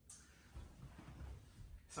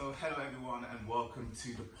So hello everyone and welcome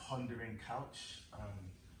to the Pondering Couch.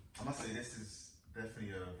 I must say this is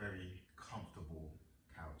definitely a very comfortable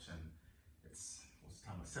couch, and it's what's the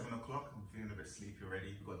time, at 7 o'clock. I'm feeling a bit sleepy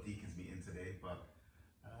already. We've got Deacon's meeting today, but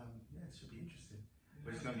yeah, it should be interesting.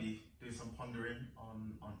 We're just going to be doing some pondering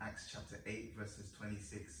on Acts chapter 8 verses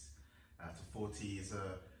 26 to 40.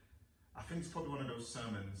 I think it's probably one of those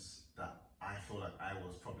sermons that I feel like I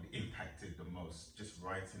was probably impacted the most just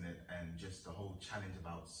writing it, and just the whole challenge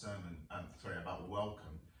about about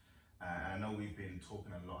welcome. And I know we've been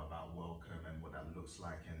talking a lot about welcome and what that looks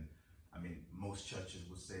like, and I mean most churches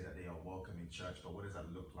would say that they are welcoming church, but what does that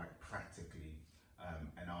look like practically?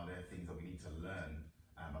 And are there things that we need to learn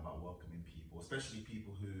about welcoming people, especially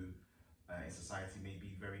people who in society may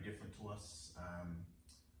be very different to us?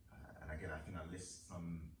 And again, I think I list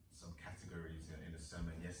some categories in the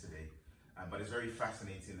sermon yesterday. But it's very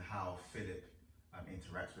fascinating how Philip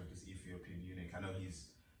interacts with this Ethiopian eunuch. I know he's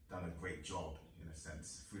done a great job, in a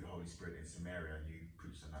sense, through the Holy Spirit in Samaria. You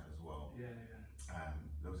preached on that as well. Yeah.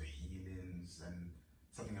 Those are healings, and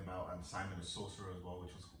something about Simon the sorcerer as well,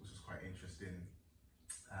 which was quite interesting.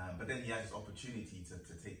 But then he has this opportunity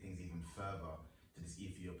to take things even further to this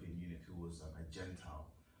Ethiopian eunuch who was a Gentile.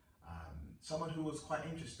 Someone who was quite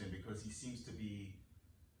interesting because he seems to be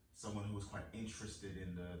someone who was quite interested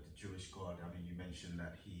in the Jewish God. I mean, you mentioned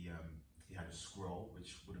that he had a scroll,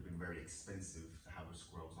 which would have been very expensive to have a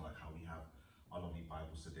scroll. It's not like how we have our lovely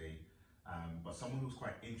Bibles today. But someone who was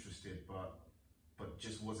quite interested, but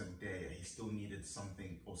just wasn't there. He still needed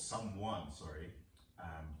something, or someone,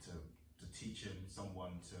 to teach him,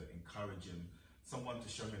 someone to encourage him, someone to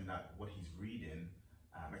show him that what he's reading,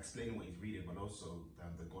 explaining what he's reading, but also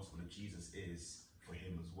the gospel of Jesus is for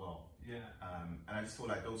him as well. Yeah. And I just feel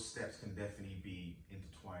like those steps can definitely be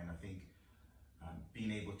intertwined. I think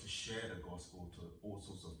being able to share the gospel to all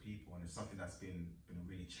sorts of people, and it's something that's been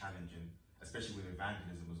really challenging, especially with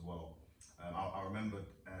evangelism as well. I remember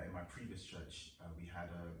in my previous church, we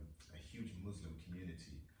had a huge Muslim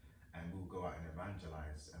community, and we would go out and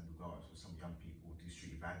evangelize, and we'd go out with some young people, do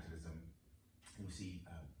street evangelism, and you see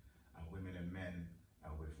women and men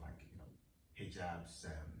with hijabs,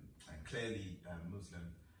 and clearly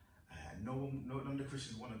Muslim. None of the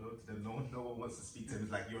Christians want to go to them. No one wants to speak to them.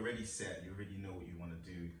 It's like you're already set. You already know what you want to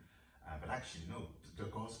do. But actually, no. The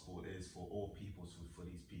gospel is for all people, for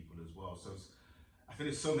these people as well. So I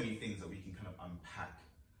think there's so many things that we can kind of unpack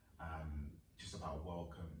just about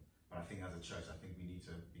welcome. But I think as a church, I think we need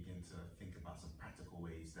to begin to think about some practical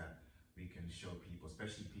ways that we can show people,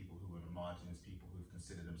 especially people who are the margins, people who've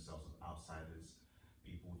considered themselves as outsiders,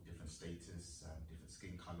 people with different status, different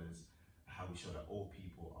skin colors, how we show that all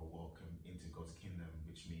people are welcome into God's kingdom,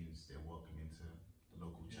 which means they're welcome into the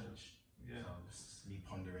local church. Yeah. So this is me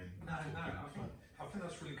pondering. I think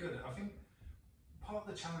that's really good. I think part of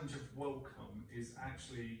the challenge of welcome is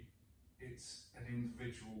actually it's an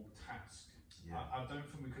individual task. Yeah. I don't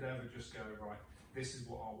think we could ever just go, right, this is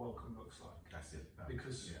what our welcome looks like. That's it.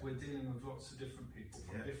 Because we're dealing with lots of different people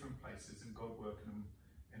from different places, and God working them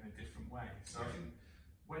in a different way. So I think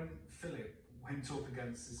when Philip went up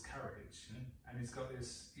against his carriage, and he's got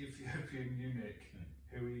this Ethiopian eunuch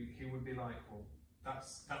who he would be like, well,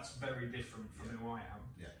 that's very different from who I am.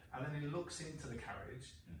 Yeah. And then he looks into the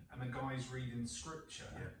carriage, and the guy's reading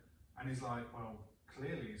scripture, and he's like, well,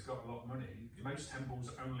 clearly he's got a lot of money. Most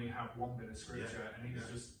temples only have one bit of scripture, and he's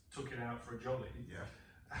just took it out for a jolly. Yeah.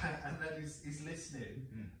 And then he's listening,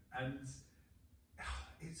 and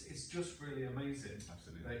it's just really amazing.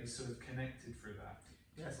 Absolutely. That he's sort of connected through that.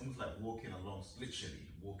 Yeah, it's almost like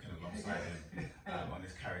literally walking alongside him on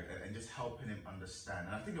his character, and just helping him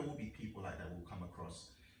understand. And I think there will be people like that will come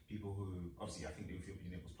across, people who, obviously I think the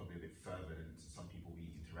Ethiopian eunuch was probably a bit further than some people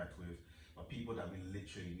we interact with, but people that we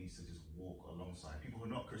literally need to just walk alongside. People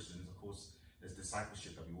who are not Christians, of course, there's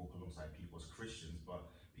discipleship that we walk alongside people as Christians,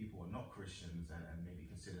 but people who are not Christians and maybe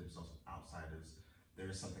consider themselves outsiders,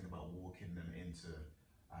 there is something about walking them into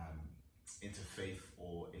faith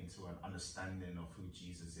or into an understanding of who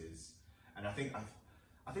Jesus is. And I think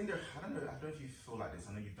I don't know if you feel like this.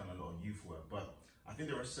 I know you've done a lot of youth work, but I think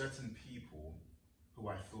there are certain people who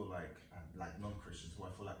I feel like non-Christians, who I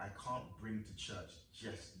feel like I can't bring to church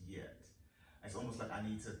just yet. It's almost like I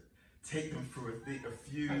need to take them through a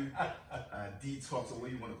few detox, or what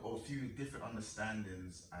you want to, or a few different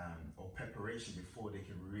understandings or preparation before they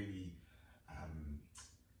can really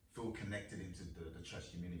feel connected into the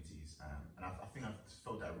church communities. And I think I've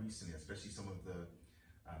felt that recently, especially some of the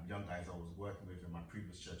young guys I was working with in my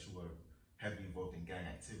previous church who were heavily involved in gang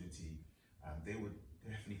activity. They would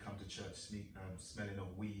definitely come to church smelling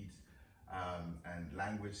of weed, and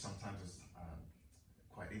language sometimes is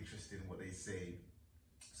quite interesting what they say.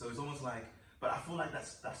 So it's almost like, but I feel like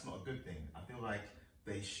that's not a good thing. I feel like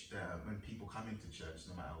when people come into church,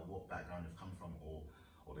 no matter what background they've come from or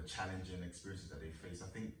the challenging experiences that they face, I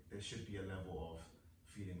think there should be a level of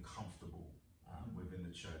feeling comfortable within the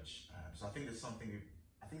church. So I think there's something,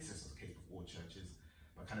 I think this is the case with all churches,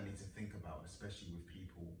 but I kind of need to think about, especially with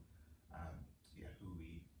people who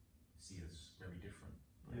we see as very different.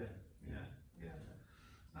 Yeah.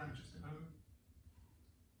 Interesting.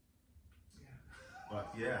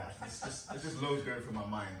 But yeah, there's just loads going through my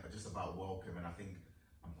mind just about welcome, and I think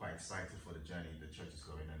I'm quite excited for the journey the church is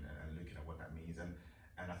going and looking at what that means. And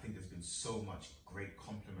I think there's been so much great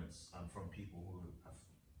compliments from people who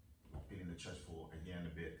have been in the church for a year and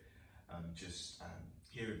a bit,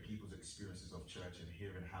 hearing people's experiences of church and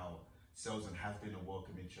hearing how Selzen has been a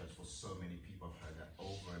welcoming church for so many people. I've heard that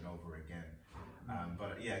over and over again.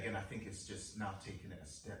 But yeah, again, I think it's just now taking it a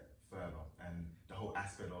step further, and the whole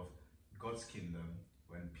aspect of God's kingdom,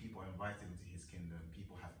 when people are invited into his kingdom,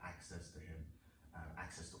 people have access to him,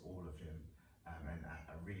 access to all of him. And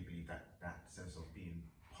I really believe that sense of being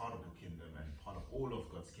part of the kingdom and part of all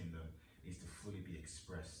of God's kingdom is to fully be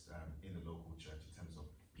expressed in the local church, in terms of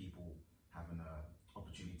people having an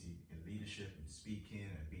opportunity in leadership, in speaking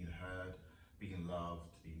and being heard, being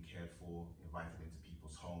loved, being cared for, invited into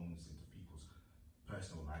people's homes, into people's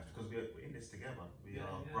personal lives, because we're in this together. We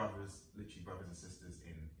are brothers, literally brothers and sisters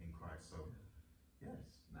in Christ. So,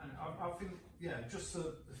 yes. No, I think, just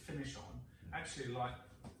to finish on, actually, like,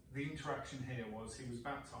 the interaction here was he was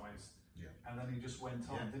baptised, and then he just went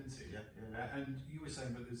on, didn't he? And you were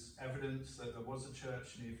saying that there's evidence that there was a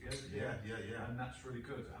church in Ethiopia, and that's really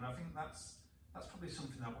good. And I think that's probably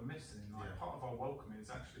something that we're missing. Like, part of our welcome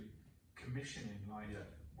is actually commissioning, like,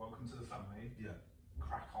 welcome to the family,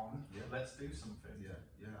 crack on, let's do something.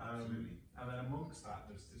 Absolutely. And then amongst that,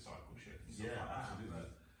 there's discipleship and stuff like absolutely. that.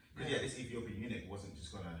 Because this Ethiopian eunuch wasn't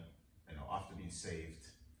just gonna, after being saved,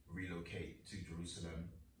 relocate to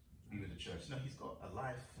Jerusalem, be with the church. No, he's got a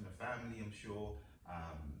life and a family, I'm sure.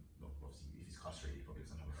 Obviously, if he's castrated, he probably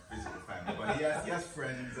doesn't have a physical family, but he has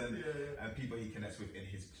friends and people he connects with in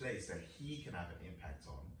his place that he can have an impact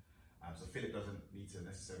on. So Philip doesn't need to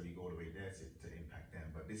necessarily go all the way there to impact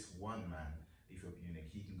them, but this one man, the Ethiopian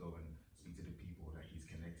eunuch, he can go and speak to the people that he's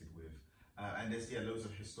connected with. And there's loads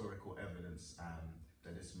of historical evidence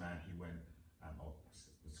that this man, he went,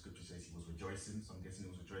 the scripture says he was rejoicing, so I'm guessing he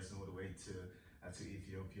was rejoicing all the way to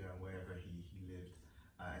Ethiopia and wherever he lived,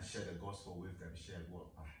 and shared the gospel with them, shared what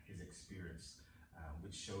his experience,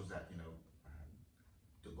 which shows that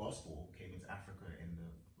the gospel came into Africa in the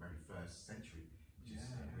very first century, which is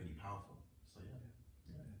really powerful. So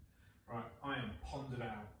Right, I am pondered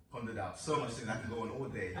out. So much things I can go on all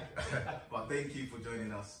day. But thank you for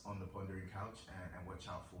joining us on the Pondering Couch, and watch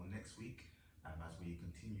out for next week as we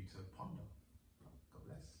continue